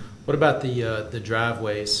a, what about the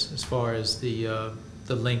driveways as far as the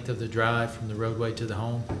length of the drive from the roadway to the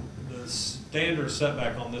home? The standard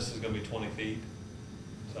setback on this is gonna be 20 feet,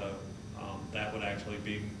 so, that would actually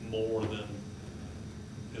be more than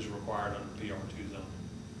is required under PR2 zone.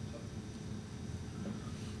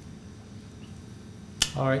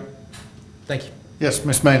 All right, thank you. Yes,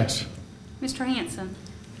 Ms. Manus. Mr. Hanson,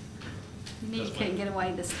 you couldn't get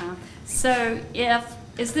away this time. So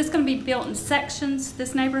is this gonna be built in sections,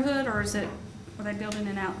 this neighborhood, or are they building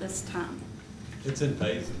it out this time? It's in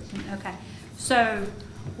phases. Okay, so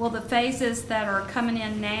will the phases that are coming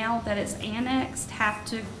in now that it's annexed have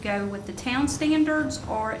to go with the town standards,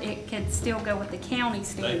 or it could still go with the county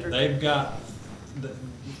standards?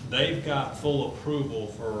 They've got full approval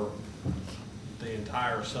for the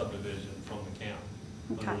entire subdivision from the county,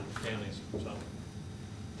 Okay. under the county's zone.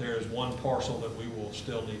 There is one parcel that we will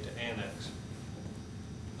still need to annex,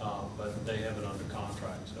 but they have it under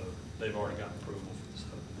contract, so they've already got approval for the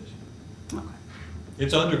subdivision. Okay.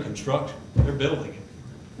 It's under construction, they're building it.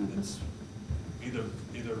 It's either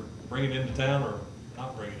bring it into town or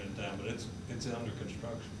not bring it into town, but it's under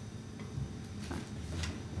construction.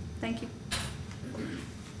 Thank you.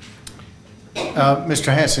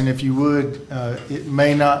 Mr. Hanson, if you would, it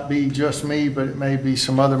may not be just me, but it may be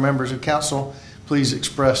some other members of council. Please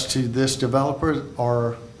express to this developer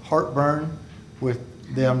our heartburn with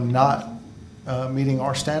them not meeting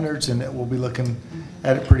our standards, and that we'll be looking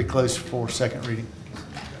at it pretty close for second reading.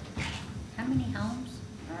 How many homes,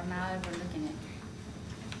 or am I overlooking it?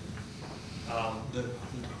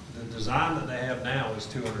 The design that they have now is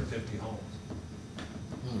 250 homes.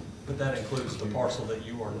 But that includes the parcel that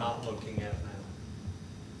you are not looking at now.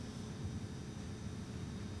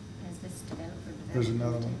 Is this developer? There's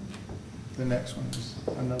another one. The next one is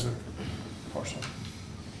another parcel.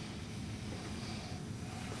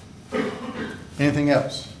 Anything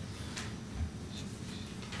else?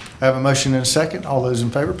 I have a motion and a second. All those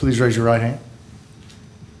in favor, please raise your right hand.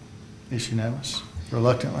 It's unanimous,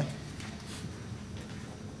 reluctantly.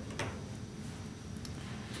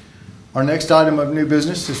 Our next item of new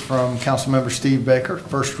business is from Councilmember Steve Baker.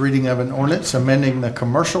 First reading of an ordinance amending the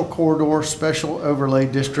Commercial Corridor Special Overlay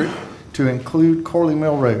District to include Corley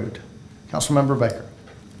Mill Road. Councilmember Baker.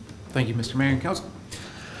 Thank you, Mr. Mayor and Council.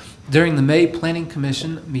 During the May Planning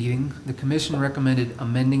Commission meeting, the commission recommended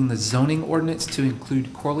amending the zoning ordinance to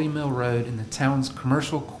include Corley Mill Road in the town's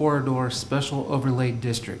Commercial Corridor Special Overlay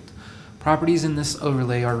District. Properties in this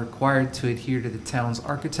overlay are required to adhere to the town's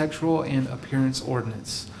architectural and appearance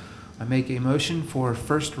ordinance. I make a motion for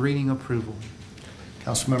first reading approval.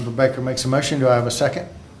 Councilmember Baker makes a motion. Do I have a second?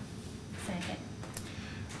 Second.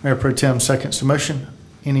 Mayor Pro Tem seconds the motion.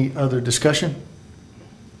 Any other discussion?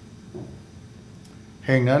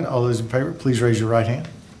 Hearing none, all those in favor, please raise your right hand.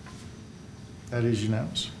 That is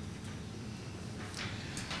unanimous.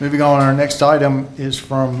 Moving on, our next item is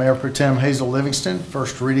from Mayor Pro Tem Hazel Livingston.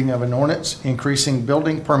 First reading of an ordinance increasing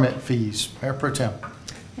building permit fees. Mayor Pro Tem.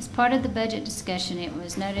 As part of the budget discussion, it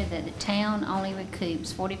was noted that the town only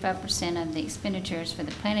recoups 45% of the expenditures for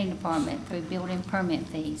the planning department through building permit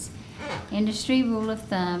fees. Industry rule of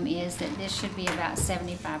thumb is that this should be about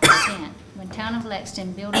 75%. When Town of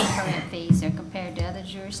Lexington building permit fees are compared to other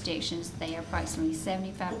jurisdictions, they are approximately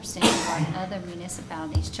 75% of what other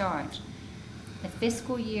municipalities charge. The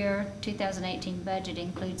fiscal year 2018 budget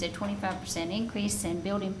includes a 25% increase in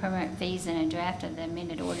building permit fees, and a draft of the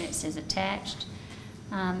amended ordinance is attached.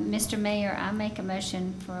 Mr. Mayor, I make a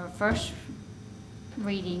motion for first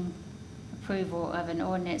reading approval of an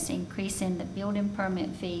ordinance increasing the building permit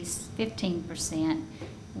fees 15%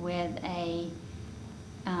 with a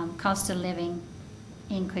cost of living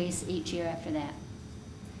increase each year after that.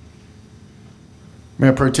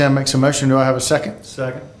 Mayor Pro Tem makes a motion. Do I have a second?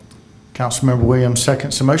 Second. Councilmember Williams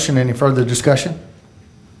seconds the motion. Any further discussion?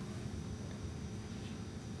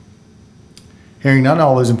 Hearing none,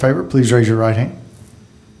 all those in favor, please raise your right hand.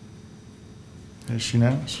 It's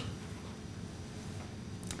unanimous.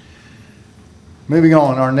 Moving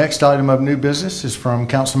on, our next item of new business is from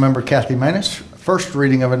Councilmember Kathy Manis. First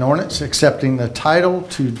reading of an ordinance accepting the title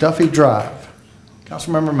to Duffy Drive.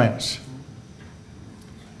 Councilmember Manis.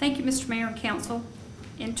 Thank you, Mr. Mayor and Council.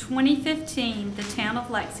 In 2015, the town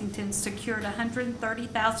of Lexington secured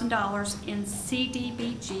 $130,000 in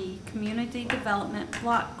CDBG Community Development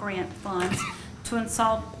Block Grant funds to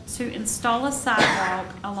install a sidewalk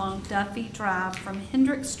along Duffy Drive from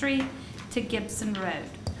Hendrick Street to Gibson Road.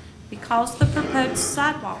 Because the proposed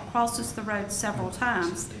sidewalk crosses the road several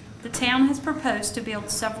times, the town has proposed to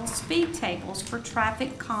build several speed tables for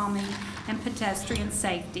traffic calming and pedestrian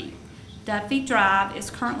safety. Duffy Drive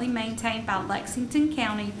is currently maintained by Lexington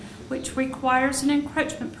County, which requires an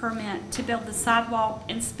encroachment permit to build the sidewalk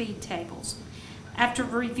and speed tables. After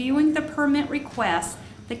reviewing the permit request,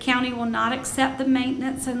 the county will not accept the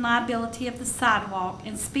maintenance and liability of the sidewalk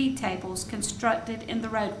and speed tables constructed in the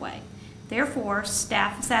roadway. Therefore,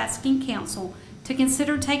 staff is asking council to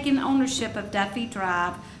consider taking ownership of Duffy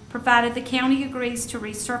Drive, provided the county agrees to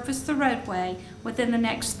resurface the roadway within the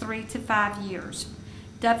next 3 to 5 years.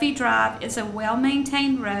 Duffy Drive is a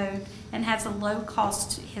well-maintained road and has a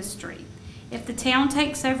low-cost history. If the town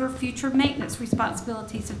takes over future maintenance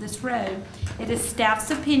responsibilities of this road, it is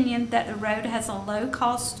staff's opinion that the road has a low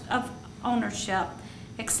cost of ownership.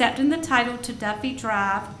 Accepting the title to Duffy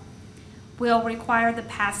Drive will require the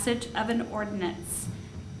passage of an ordinance.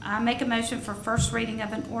 I make a motion for first reading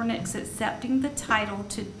of an ordinance accepting the title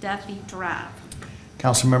to Duffy Drive.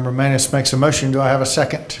 Councilmember Manis makes a motion. Do I have a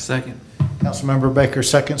second? Second. Councilmember Baker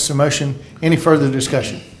seconds the motion. Any further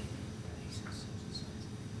discussion?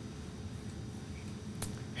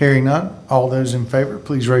 Hearing none, all those in favor,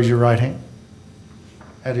 please raise your right hand.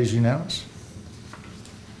 That is unanimous.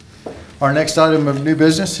 Our next item of new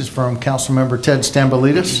business is from Councilmember Ted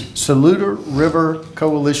Stambolitis, Saluda River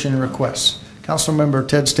Coalition requests. Councilmember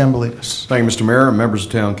Ted Stambolitis. Thank you, Mr. Mayor and members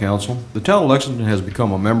of Town Council. The Town of Lexington has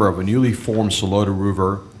become a member of a newly formed Saluda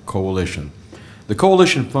River Coalition. The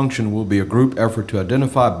coalition function will be a group effort to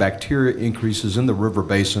identify bacteria increases in the river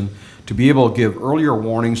basin to be able to give earlier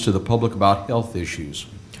warnings to the public about health issues.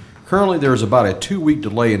 Currently, there is about a 2-week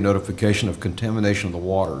delay in notification of contamination of the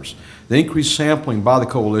waters. The increased sampling by the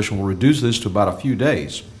coalition will reduce this to about a few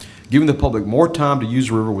days, giving the public more time to use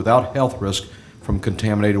the river without health risk from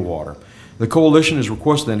contaminated water. The coalition has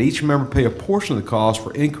requested that each member pay a portion of the cost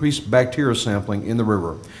for increased bacteria sampling in the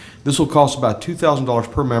river. This will cost about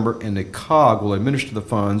 $2,000 per member, and the COG will administer the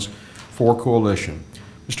funds for coalition.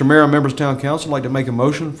 Mr. Mayor and members of Town Council, I'd like to make a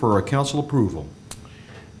motion for a council approval.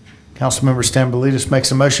 Councilmember Stambolitis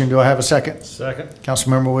makes a motion. Do I have a second? Second.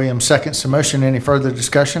 Councilmember Williams seconds the motion. Any further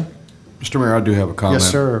discussion? Mr. Mayor, I do have a comment.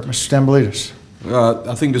 Yes, sir. Mr. Stambolitis.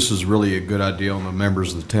 I think this is really a good idea on the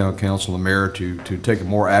members of the town council and the mayor to take a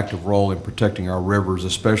more active role in protecting our rivers,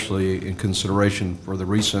 especially in consideration for the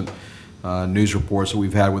recent news reports that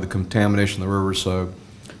we've had with the contamination of the rivers. So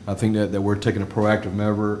I think that we're taking a proactive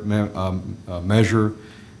measure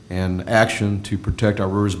and action to protect our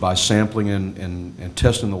rivers by sampling and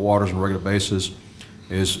testing the waters on a regular basis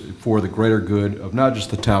is for the greater good of not just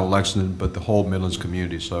the town of Lexington, but the whole Midlands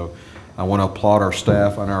community. So I want to applaud our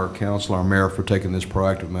staff and our council, our mayor, for taking this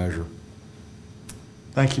proactive measure.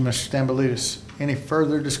 Thank you, Mr. Stambolitis. Any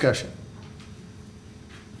further discussion?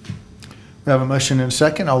 We have a motion and a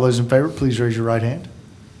second. All those in favor, please raise your right hand.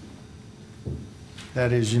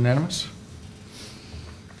 That is unanimous.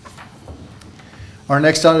 Our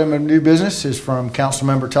next item of new business is from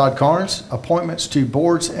Councilmember Todd Carnes, appointments to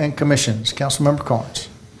boards and commissions. Councilmember Carnes.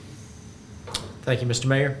 Thank you, Mr.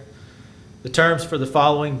 Mayor. The terms for the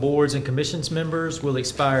following boards and commissions members will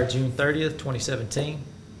expire June 30th, 2017.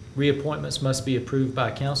 Reappointments must be approved by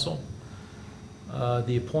council.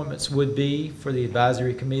 The appointments would be for the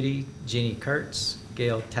Advisory Committee, Jeannie Kurtz,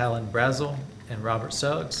 Gail Talon Brazel, and Robert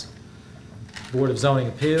Suggs. Board of Zoning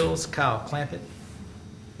Appeals, Kyle Clampett.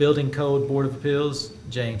 Building Code Board of Appeals,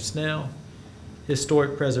 James Snell.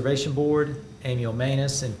 Historic Preservation Board, Amy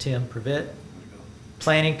O'Manus and Tim Prevet.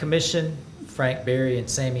 Planning Commission, Frank Berry and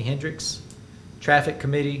Sammy Hendricks. Traffic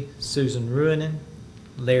Committee, Susan Ruinen,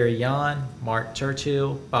 Larry Yon, Mark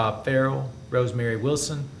Churchill, Bob Farrell, Rosemary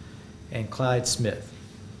Wilson, and Clyde Smith.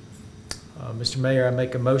 Mr. Mayor, I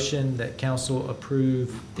make a motion that council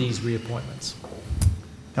approve these reappointments.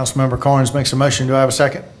 Councilmember Carnes makes a motion. Do I have a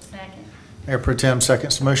second? Second. Mayor Pro Tem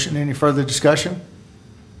seconds the motion. Any further discussion?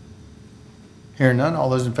 Hearing none, all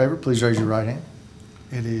those in favor, please raise your right hand.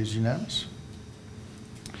 It is unanimous.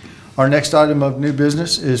 Our next item of new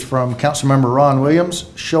business is from Councilmember Ron Williams,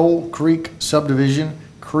 Shoal Creek Subdivision,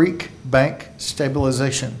 Creek Bank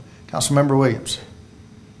Stabilization. Councilmember Williams.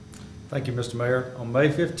 Thank you, Mr. Mayor. On May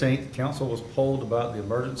 15th, council was polled about the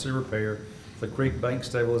emergency repair for the creek bank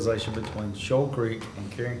stabilization between Shoal Creek and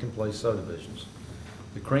Carrington Place subdivisions.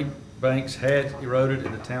 The creek banks had eroded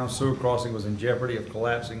and the town sewer crossing was in jeopardy of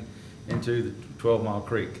collapsing into the 12-mile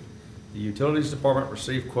creek. The Utilities Department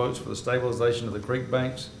received quotes for the stabilization of the creek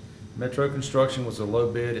banks. Metro Construction was a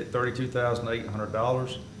low bid at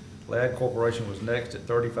 $32,800. Ladd Corporation was next at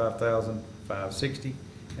 $35,560,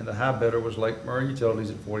 and the high bidder was Lake Murray Utilities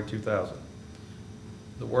at $42,000.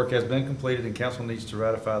 The work has been completed and council needs to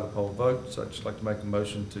ratify the poll vote, so I'd just like to make a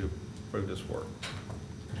motion to approve this work.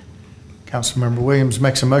 Councilmember Williams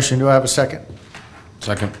makes a motion. Do I have a second?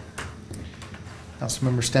 Second.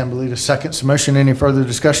 Councilmember Stambolitis seconds the motion. Any further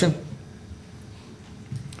discussion?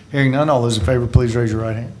 Hearing none, all those in favor, please raise your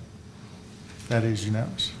right hand. That is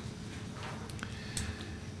unanimous.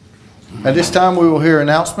 At this time, we will hear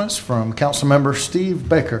announcements from Councilmember Steve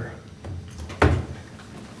Baker.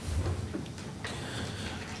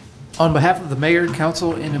 On behalf of the mayor,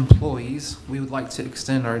 council, and employees, we would like to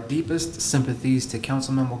extend our deepest sympathies to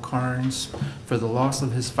Councilmember Carnes for the loss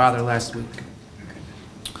of his father last week.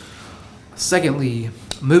 Secondly,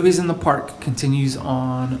 Movies in the Park continues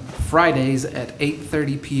on Fridays at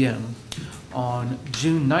 8:30 p.m. On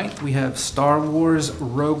June 9th, we have Star Wars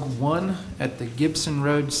Rogue One at the Gibson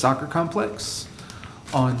Road Soccer Complex.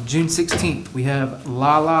 On June 16th, we have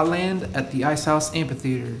La La Land at the Ice House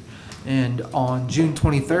Amphitheater. And on June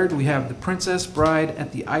 23rd, we have The Princess Bride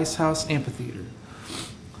at the Ice House Amphitheater.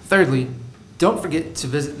 Thirdly, don't forget to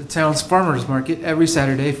visit the town's farmers market every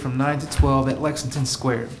Saturday from 9 to 12 at Lexington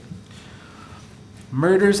Square.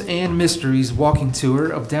 Murders and Mysteries walking tour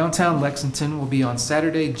of downtown Lexington will be on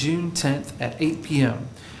Saturday, June 10th at 8 p.m.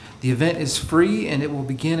 The event is free and it will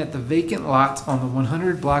begin at the vacant lot on the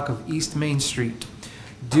 100 block of East Main Street.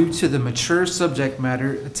 Due to the mature subject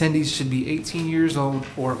matter, attendees should be 18 years old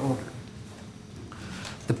or older.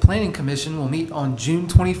 The Planning Commission will meet on June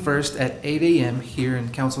 21st at 8 a.m. here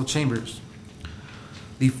in council chambers.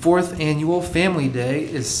 The 4th Annual Family Day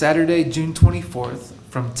is Saturday, June 24th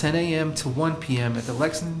from 10 a.m. to 1 p.m. at the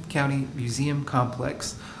Lexington County Museum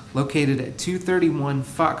Complex located at 231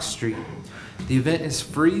 Fox Street. The event is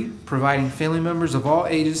free, providing family members of all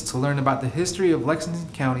ages to learn about the history of Lexington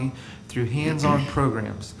County through hands-on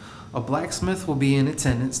programs. A blacksmith will be in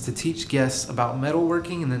attendance to teach guests about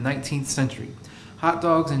metalworking in the 19th century. Hot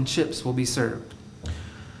dogs and chips will be served.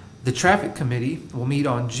 The Traffic Committee will meet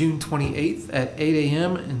on June 28th at 8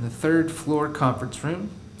 a.m. in the 3rd floor conference room.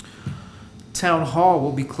 Town Hall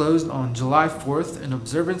will be closed on July 4th in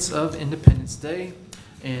observance of Independence Day.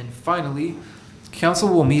 And finally, Council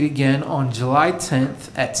will meet again on July 10th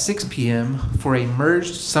at 6 p.m. for a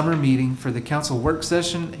merged summer meeting for the council work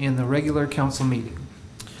session and the regular council meeting.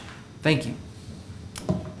 Thank you.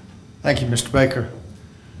 Thank you, Mr. Baker.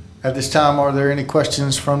 At this time, are there any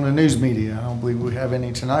questions from the news media? I don't believe we have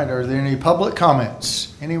any tonight. Are there any public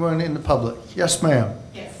comments? Anyone in the public? Yes, ma'am.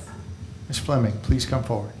 Yes, Ms. Fleming, please come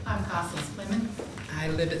forward. I'm Constance Fleming. I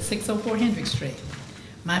live at 604 Hendrick Street.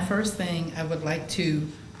 My first thing, I would like to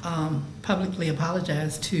publicly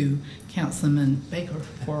apologize to Councilman Baker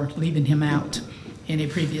for leaving him out in a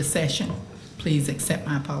previous session. Please accept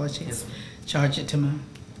my apologies. Charge it to my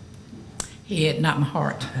head, not my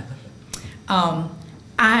heart.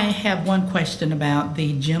 I have one question about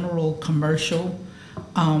the general commercial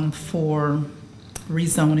for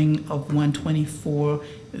rezoning of 124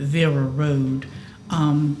 Vera Road.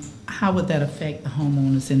 How would that affect the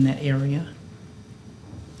homeowners in that area?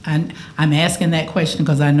 And I'm asking that question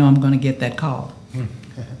because I know I'm going to get that call.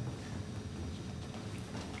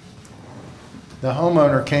 The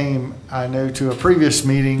homeowner came, I know, to a previous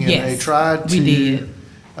meeting, and they Yes, tried we to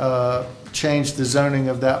did. change the zoning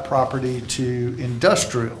of that property to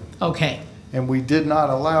industrial. Okay, And we did not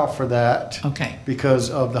allow for that okay, because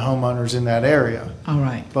of the homeowners in that area. all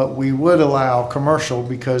right, But we would allow commercial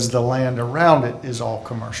because the land around it is all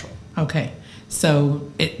commercial. okay. So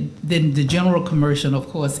then the general commercial, of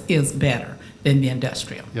course, is better than the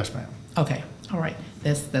industrial. Yes, ma'am. Okay, all right.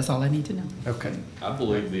 That's all I need to know. Okay. I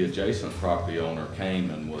believe the adjacent property owner came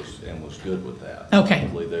and was good with that. Okay. I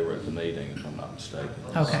believe they were at the meeting, if I'm not mistaken.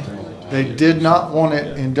 Okay. They did not want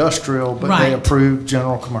it industrial, but they Right. approved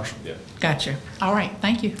general commercial. Yeah. Gotcha. All right,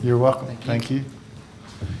 thank you. You're welcome. Thank you.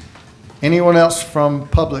 Anyone else from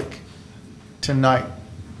public tonight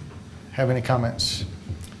have any comments?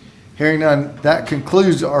 Hearing none, that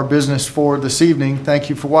concludes our business for this evening. Thank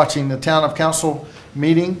you for watching the Town of Council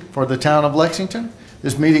meeting for the Town of Lexington.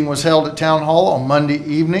 This meeting was held at Town Hall on Monday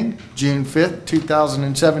evening, June 5th,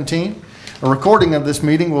 2017. A recording of this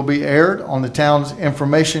meeting will be aired on the town's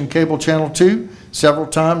information cable channel 2 several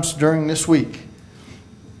times during this week.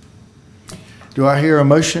 Do I hear a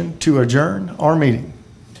motion to adjourn our meeting?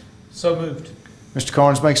 So moved. Mr.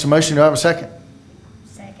 Carnes makes a motion. Do I have a second?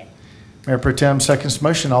 Second. Mayor Pro Tem seconds the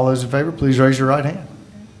motion. All those in favor, please raise your right hand.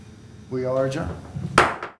 We are adjourned.